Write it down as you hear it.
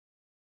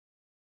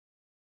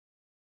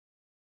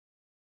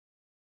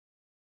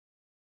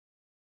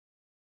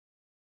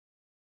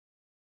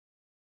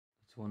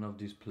It's one of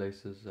these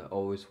places I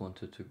always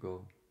wanted to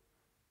go.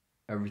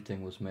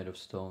 Everything was made of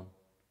stone.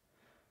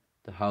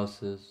 The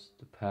houses,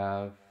 the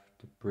path,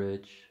 the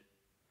bridge,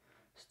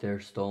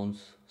 stair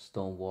stones,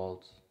 stone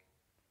walls.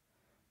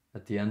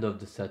 At the end of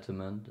the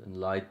settlement, in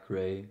light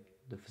grey,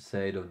 the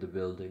facade of the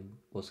building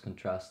was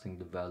contrasting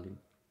the valley,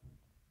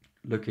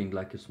 looking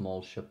like a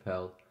small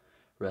chapelle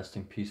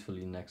resting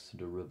peacefully next to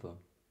the river.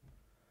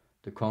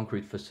 The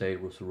concrete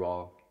facade was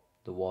raw,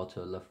 the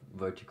water left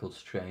vertical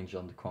stains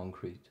on the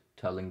concrete,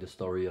 telling the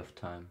story of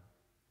time.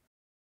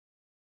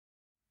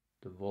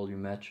 The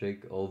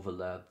volumetric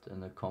overlapped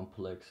in a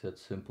complex yet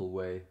simple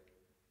way.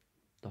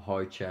 The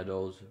hard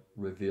shadows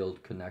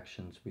revealed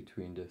connections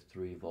between the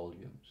three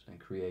volumes and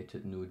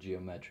created new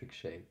geometric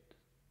shapes.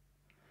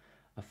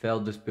 I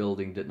felt this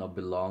building did not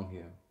belong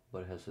here,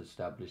 but has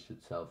established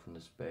itself in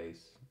the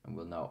space and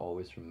will now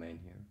always remain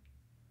here.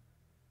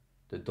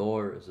 The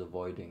door is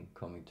avoiding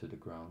coming to the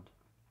ground.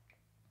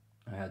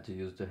 I had to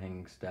use the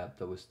hanging step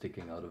that was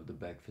sticking out of the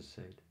back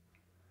facade.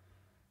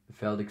 It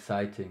felt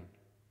exciting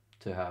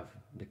to have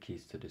the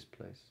keys to this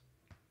place.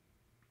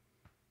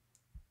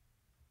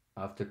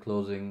 After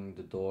closing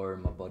the door,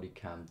 my body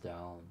calmed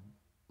down.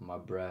 My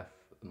breath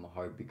and my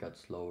heartbeat got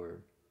slower.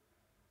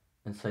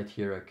 Inside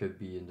here, I could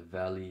be in the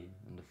valley,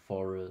 in the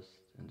forest,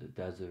 in the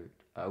desert.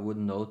 I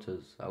wouldn't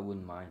notice, I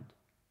wouldn't mind.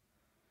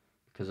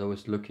 Because I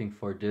was looking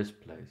for this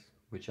place,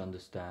 which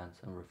understands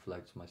and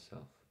reflects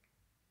myself.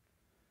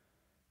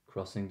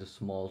 Crossing the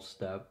small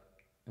step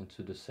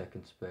into the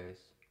second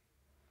space,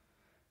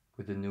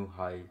 with a new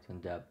height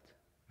and depth,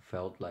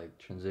 felt like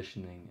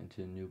transitioning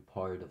into a new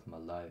part of my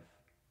life.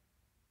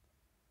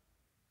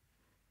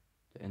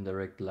 The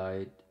indirect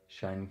light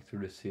shining through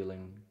the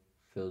ceiling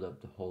filled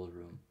up the whole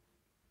room.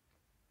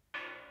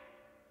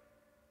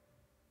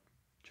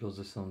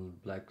 Josephson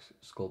black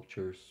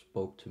sculptures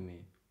spoke to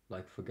me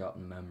like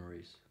forgotten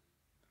memories.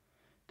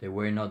 They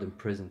were not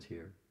imprisoned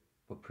here,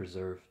 but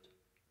preserved,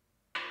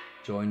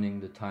 joining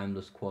the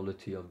timeless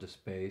quality of the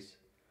space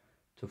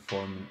to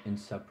form an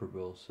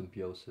inseparable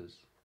symbiosis.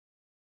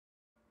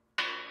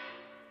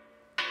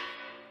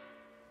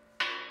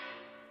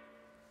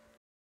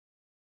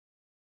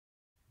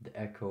 The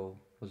echo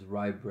was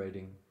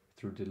vibrating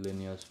through the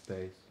linear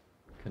space,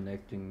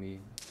 connecting me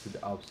to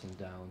the ups and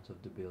downs of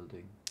the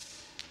building.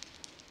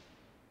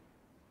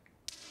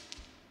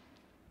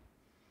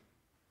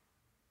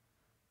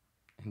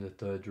 In the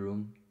third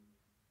room,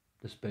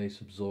 the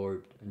space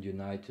absorbed and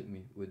united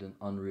me with an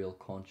unreal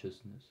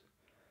consciousness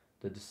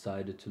that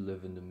decided to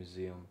live in the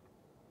museum.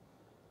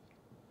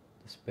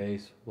 The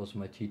space was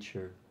my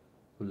teacher,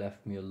 who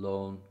left me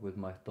alone with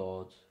my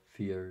thoughts,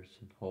 fears,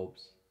 and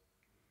hopes.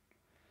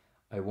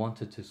 I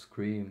wanted to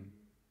scream,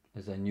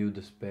 as I knew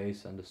the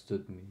space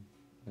understood me,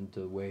 and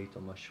the weight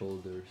on my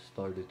shoulders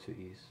started to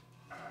ease.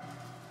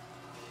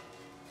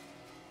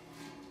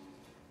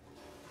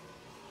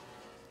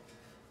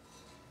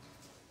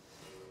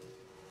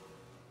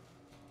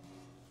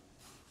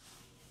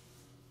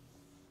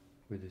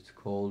 With its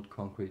cold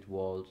concrete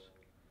walls,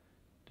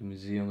 the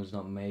museum is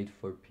not made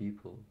for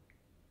people,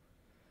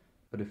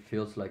 but it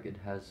feels like it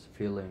has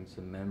feelings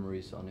and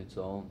memories on its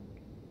own.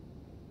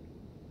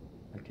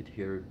 I could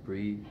hear it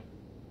breathe.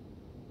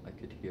 I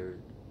could hear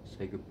it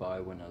say goodbye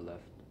when I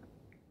left.